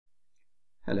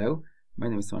Hello, my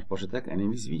name is Tomasz Poszetek, and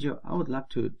in this video I would like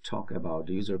to talk about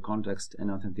the user context and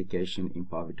authentication in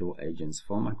Power Virtual Agents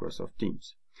for Microsoft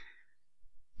Teams.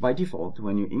 By default,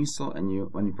 when you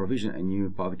provision a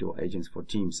new Power Virtual Agents for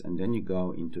Teams and then you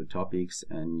go into topics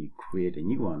and you create a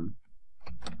new one,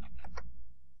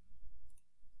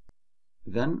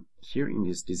 then here in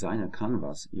this designer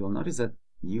canvas you'll notice that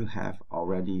you have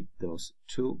already those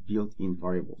two built-in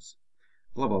variables,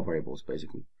 global variables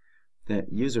basically. The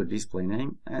user display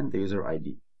name and the user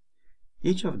ID.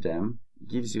 Each of them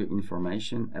gives you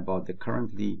information about the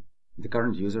current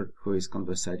user who is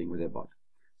conversating with the bot.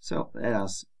 So let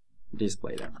us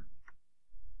display them.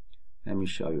 Let me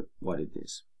show you what it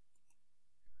is.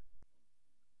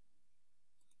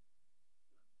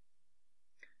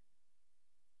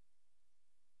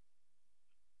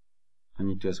 I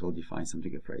need to as well define some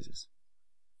trigger phrases.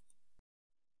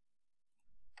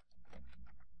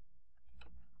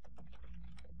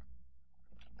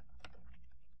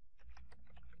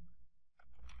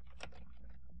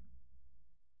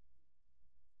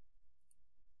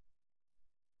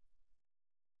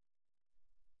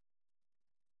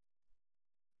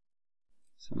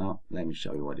 So now let me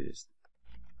show you what it is.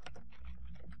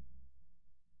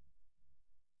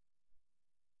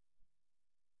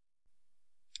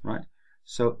 Right.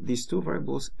 So these two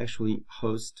variables actually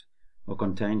host or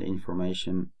contain the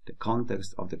information, the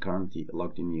context of the currently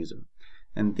logged in user.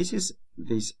 And this is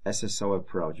this SSO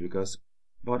approach, because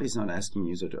bot is not asking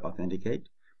user to authenticate.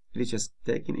 It is just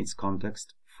taking its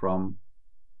context from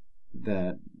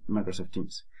the Microsoft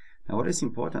Teams. Now what is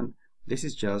important, this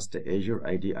is just the Azure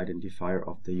AD identifier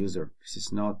of the user. This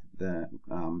is not the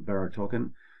bearer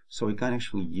token, so we can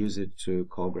actually use it to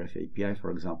call GraphAPI,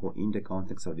 for example, in the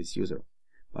context of this user.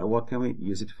 But what can we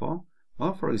use it for?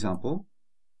 Well, for example,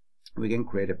 we can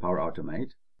create a Power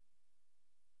Automate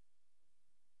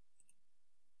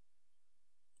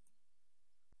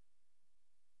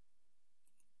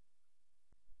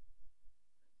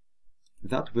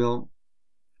that will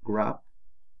grab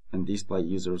and display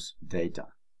users' data.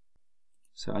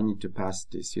 So I need to pass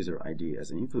this user ID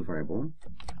as an input variable,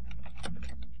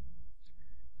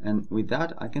 and with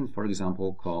that I can, for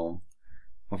example, call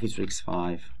Office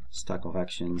 365 stack of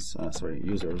actions,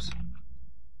 users,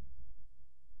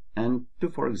 and to,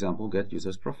 for example, get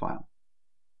user's profile.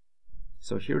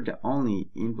 So here the only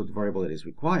input variable that is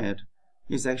required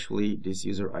is actually this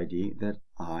user ID that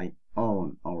I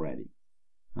own already.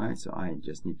 Right? So I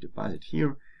just need to pass it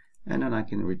here, and then I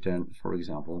can return, for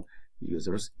example,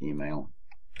 user's email.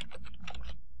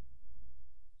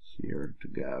 Here to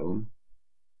go.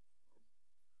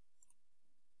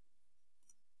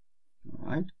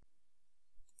 Alright.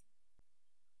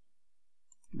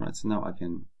 Right, so now I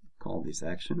can call this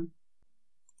action.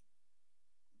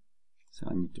 So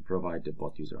I need to provide the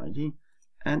bot user ID,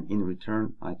 and in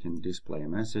return I can display a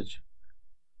message,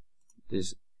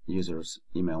 this user's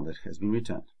email that has been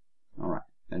returned. Alright,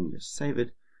 let me just save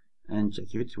it and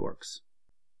check if it works.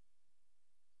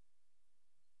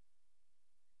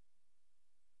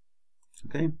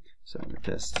 Okay, so the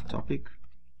test topic.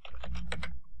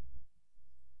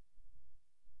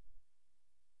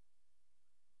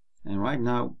 And right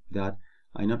now that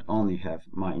I not only have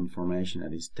my information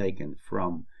that is taken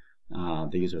from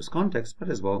the user's context, but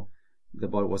as well the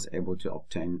bot was able to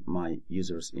obtain my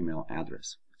user's email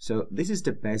address. So this is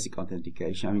the basic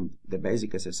authentication, I mean the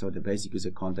basic SSO, the basic user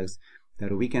context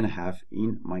that we can have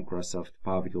in Microsoft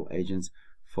Power Virtual Agents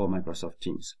for Microsoft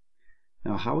Teams.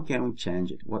 Now, how can we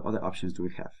change it? What other options do we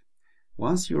have?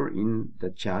 Once you're in the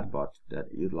chatbot that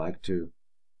you'd like to,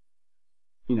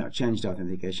 change the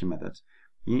authentication methods,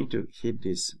 you need to hit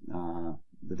this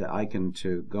the icon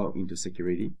to go into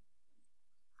security.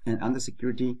 And under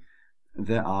security,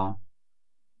 there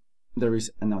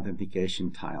is an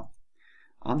authentication tile.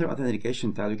 Under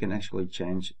authentication tile, you can actually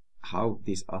change how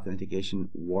this authentication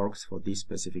works for this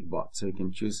specific bot. So you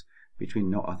can choose between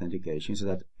no authentication, so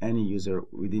that any user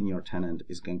within your tenant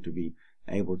is going to be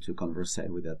able to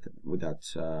conversate with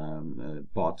that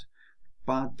bot,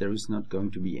 but there is not going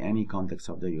to be any context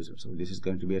of the user. So this is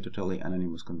going to be a totally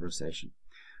anonymous conversation.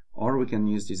 Or we can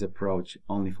use this approach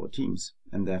only for Teams,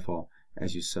 and therefore,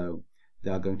 as you saw,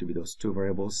 there are going to be those two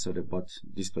variables, so the bot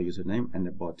display username and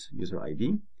the bot user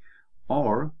ID.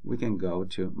 Or we can go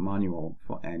to manual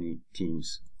for any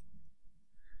Teams.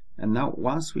 And now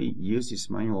once we use this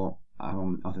manual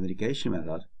authentication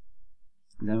method,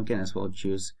 then we can as well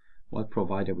choose what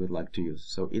provider we'd like to use.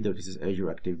 So either this is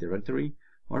Azure Active Directory,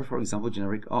 or for example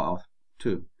generic OAuth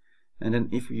 2. And then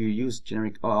if you use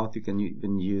generic OAuth, you can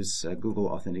even use Google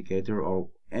Authenticator or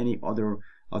any other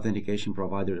authentication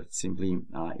provider that simply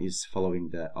is following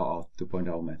the OAuth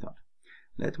 2.0 method.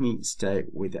 let me stay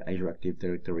with the Azure Active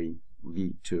Directory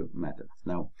v2 method.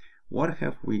 Now, what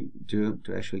have we do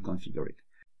to actually configure it?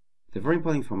 The very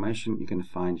important information you can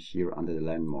find here under the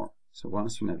Learn More. So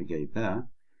once you navigate there,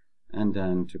 and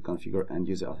then to configure end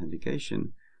user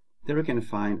authentication, there you can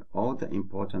find all the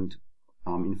important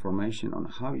information on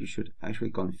how you should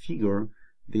actually configure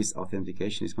this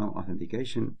authentication, this manual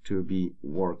authentication, to be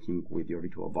working with your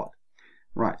virtual bot.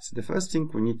 Right, so the first thing,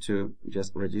 we need to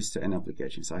just register an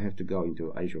application. So I have to go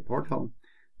into Azure portal,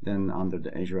 then under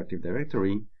the Azure Active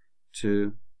Directory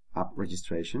to app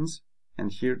registrations,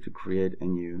 and here to create a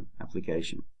new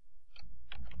application.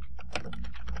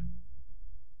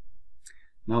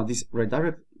 Now this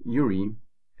redirect URI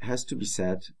has to be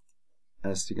set,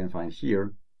 as you can find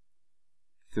here,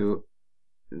 to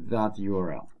that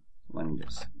URL. Let me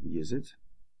just use it.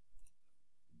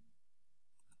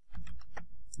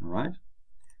 All right,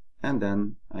 and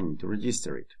then I need to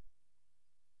register it.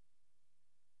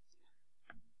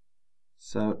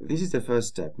 So this is the first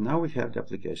step. Now we have the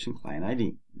application client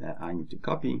ID that I need to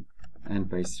copy and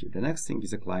paste here. The next thing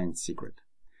is a client secret.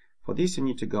 For this, you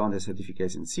need to go on the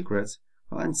certificates and secrets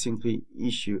and simply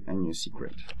issue a new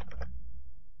secret.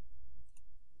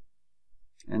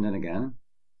 And then again,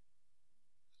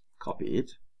 copy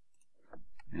it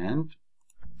and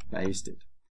paste it.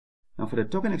 Now for the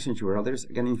token exchange URL, there's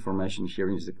again information here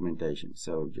in this documentation.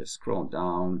 So just scroll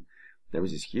down. There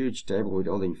is this huge table with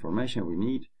all the information we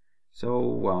need. So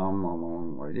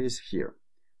where it is here.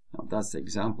 Now that's the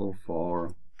example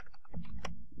for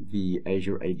the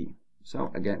Azure AD. So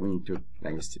again, we need to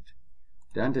paste it.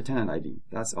 Then the tenant ID.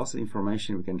 That's also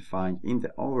information we can find in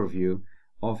the overview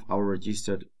of our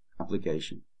registered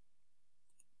application.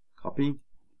 Copy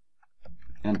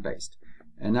and paste.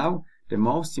 And now the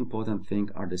most important thing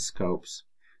are the scopes.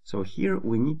 So here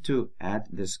we need to add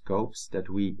the scopes that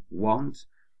we want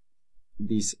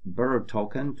this bearer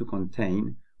token to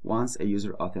contain once a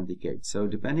user authenticates. So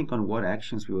depending on what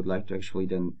actions we would like to actually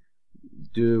then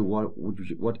do,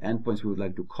 what endpoints we would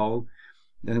like to call,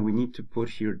 then we need to put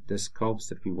here the scopes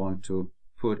that we want to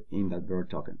put in that bearer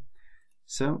token.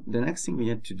 So the next thing we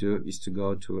need to do is to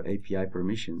go to API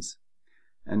permissions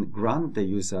and grant the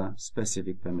user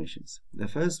specific permissions. The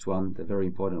first one, the very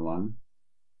important one,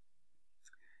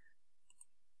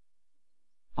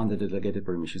 under the delegated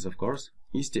permissions, of course,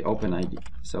 is the OpenID.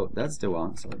 So that's the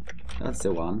one, that's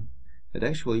the one that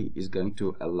actually is going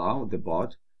to allow the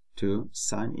bot to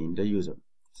sign in the user.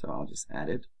 So I'll just add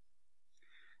it.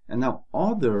 And now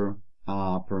other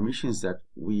permissions that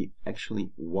we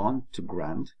actually want to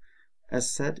grant,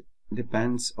 as said,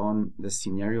 depends on the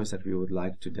scenarios that we would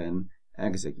like to then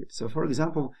execute. So for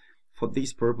example, for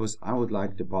this purpose, I would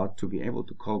like the bot to be able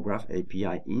to call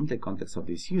GraphAPI in the context of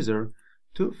this user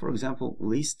to, for example,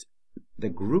 list the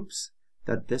groups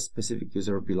that this specific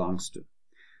user belongs to.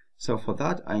 So for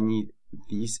that, I need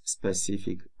these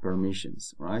specific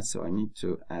permissions, right? So I need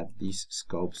to add these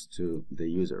scopes to the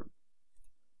user.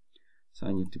 So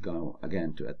I need to go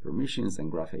again to add permissions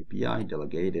and GraphAPI,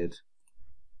 delegated.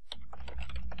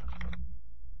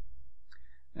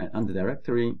 And under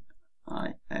directory,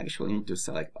 I actually need to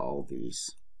select all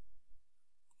these.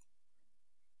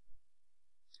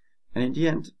 And in the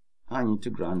end, I need to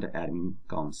grant the admin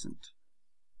consent.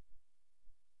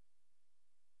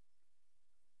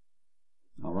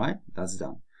 All right, that's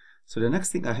done. So the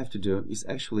next thing I have to do is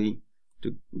actually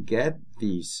to get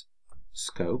these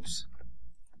scopes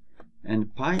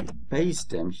and paste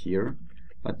them here,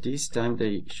 but this time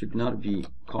they should not be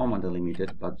comma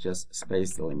delimited, but just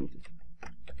space delimited.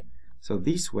 So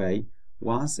this way,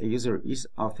 once a user is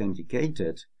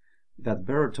authenticated, that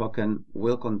bearer token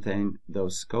will contain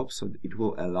those scopes, so it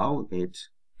will allow it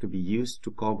to be used to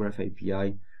call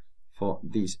GraphAPI for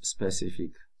these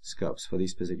specific scopes, for this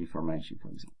specific information, for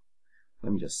example.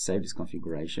 Let me just save this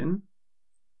configuration.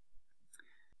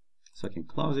 So I can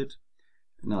close it.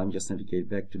 Now I'm just navigate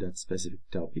back to that specific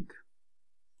topic.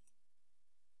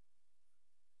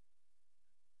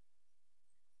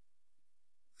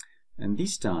 And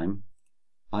this time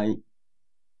I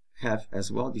have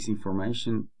as well this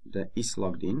information that is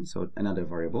logged in, so another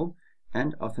variable,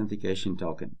 and authentication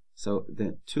token. So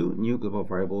the two new global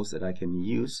variables that I can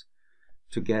use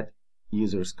to get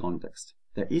user's context.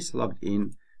 The is logged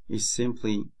in is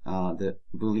simply the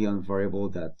Boolean variable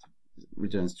that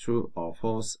returns true or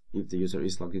false if the user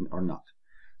is logged in or not.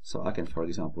 So I can, for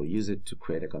example, use it to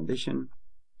create a condition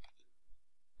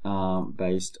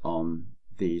based on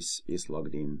this is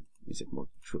logged in, is equal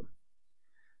to true.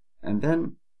 And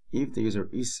then if the user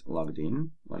is logged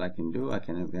in, what I can do, I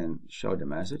can again show the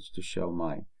message to show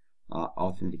my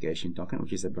authentication token,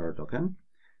 which is a bearer token.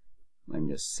 Let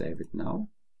me just save it now.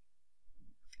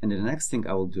 And the next thing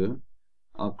I will do,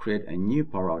 I'll create a new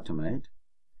Power Automate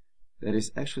that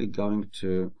is actually going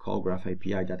to call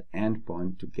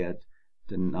GraphAPI.endpoint to get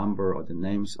the number or the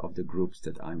names of the groups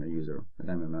that I'm a user, that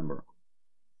I'm a member.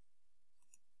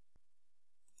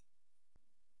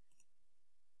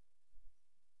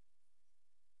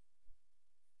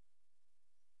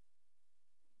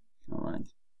 Alright,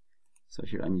 so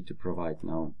here I need to provide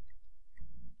now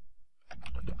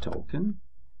the token,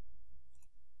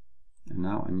 and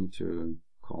now I need to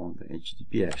call the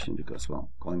HTTP action because,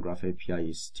 well, calling GraphAPI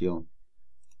is still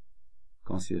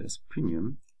considered as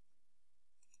premium.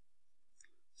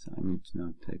 So I need to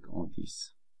now take all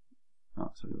these.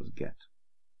 Oh, so it was get.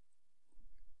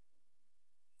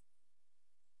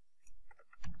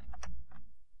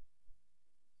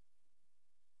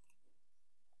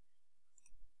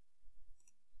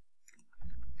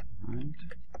 Right.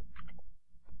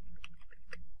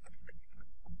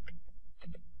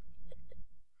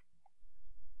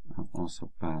 I'll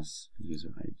also pass user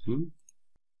ID.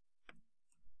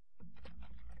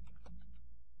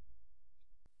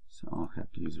 So I'll have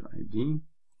the user ID.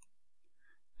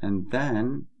 And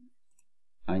then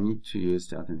I need to use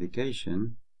the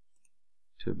authentication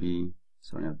to be,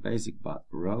 sorry, not basic, but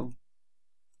row.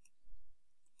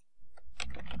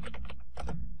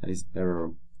 That is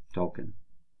bearer token.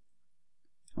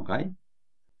 Okay.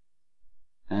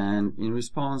 And in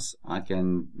response, I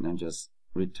can now just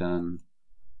return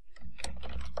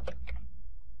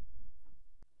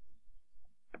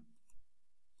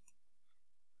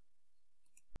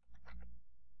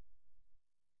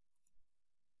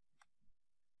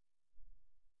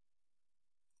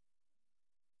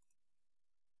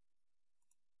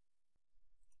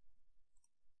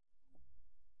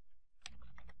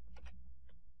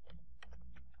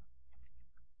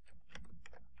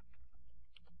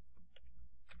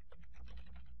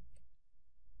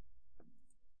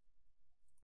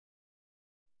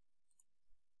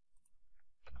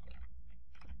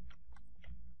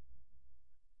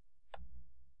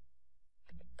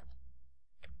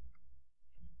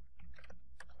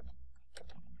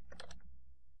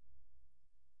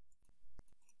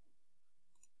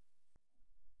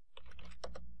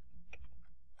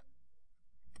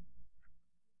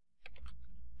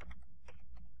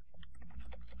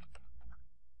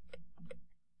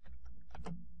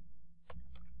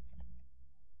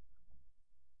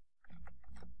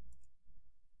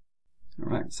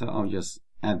Alright, so I'll just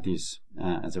add this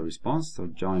as a response. So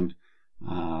joined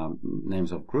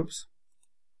names of groups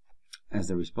as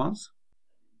the response.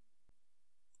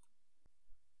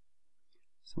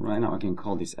 So right now I can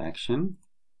call this action.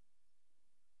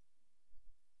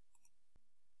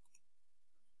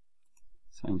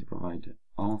 So I need to provide the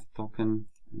auth token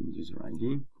and user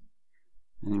ID.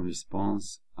 And in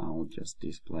response, I'll just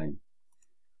display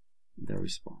the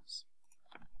response.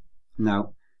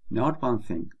 Now, note one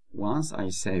thing. Once I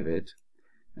save it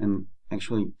and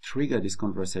actually trigger this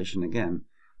conversation again,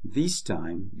 this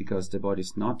time, because the bot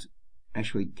is not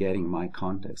actually getting my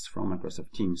context from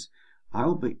Microsoft Teams, I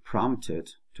will be prompted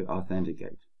to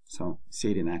authenticate. So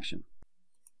see it in action.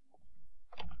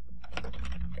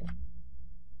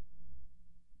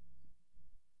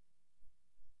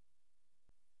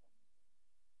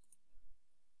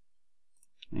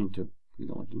 I need to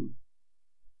log in.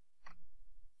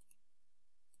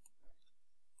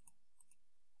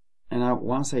 And now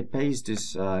once I paste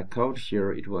this code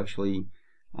here, it will actually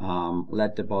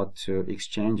let the bot to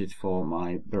exchange it for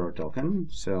my bearer token.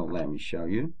 So let me show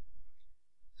you.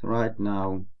 So right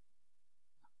now,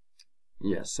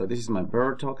 yes, so this is my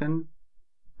bearer token,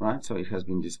 right? So it has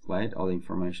been displayed, all the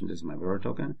information. This is my bearer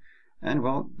token. And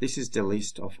well, this is the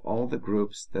list of all the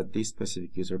groups that this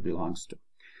specific user belongs to.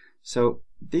 So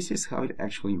this is how it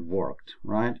actually worked,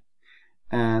 right?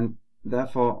 And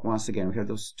therefore, once again, we have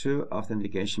those two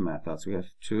authentication methods. We have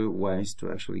two ways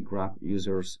to actually grab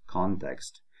users'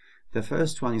 context. The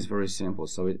first one is very simple.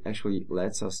 So it actually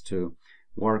lets us to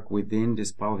work within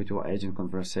this Power Virtual Agent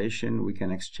conversation. We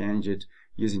can exchange it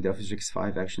using the Office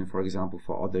 365 action, for example,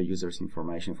 for other users'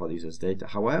 information, for the users' data.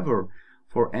 However,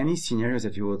 for any scenarios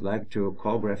that you would like to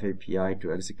call GraphAPI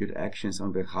to execute actions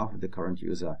on behalf of the current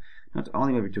user, not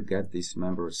only maybe to get these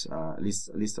members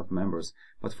list of members,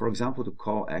 but for example to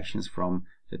call actions from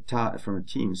the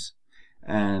teams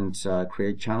and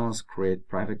create channels, create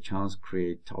private channels,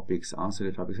 create topics, answer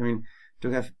the topics. I mean, to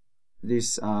have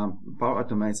these Power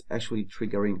Automates actually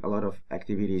triggering a lot of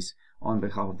activities on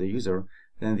behalf of the user,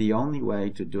 then the only way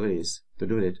to do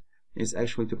it is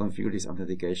actually to configure this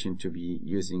authentication to be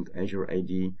using Azure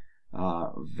AD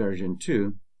version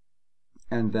 2,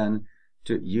 and then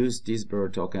to use this bearer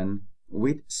token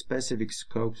with specific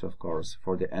scopes, of course,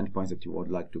 for the endpoints that you would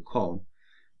like to call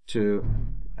to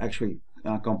actually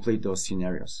complete those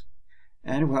scenarios.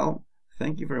 And well,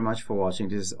 thank you very much for watching.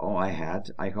 This is all I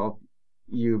had. I hope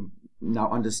you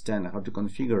now understand how to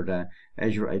configure the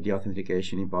Azure AD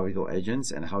authentication in Power Virtual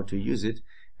Agents and how to use it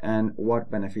and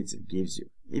what benefits it gives you.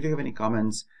 If you have any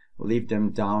comments, leave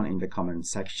them down in the comment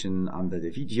section under the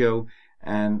video,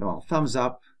 and well, thumbs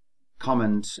up,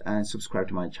 comment, and subscribe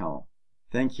to my channel.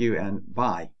 Thank you and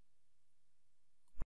bye.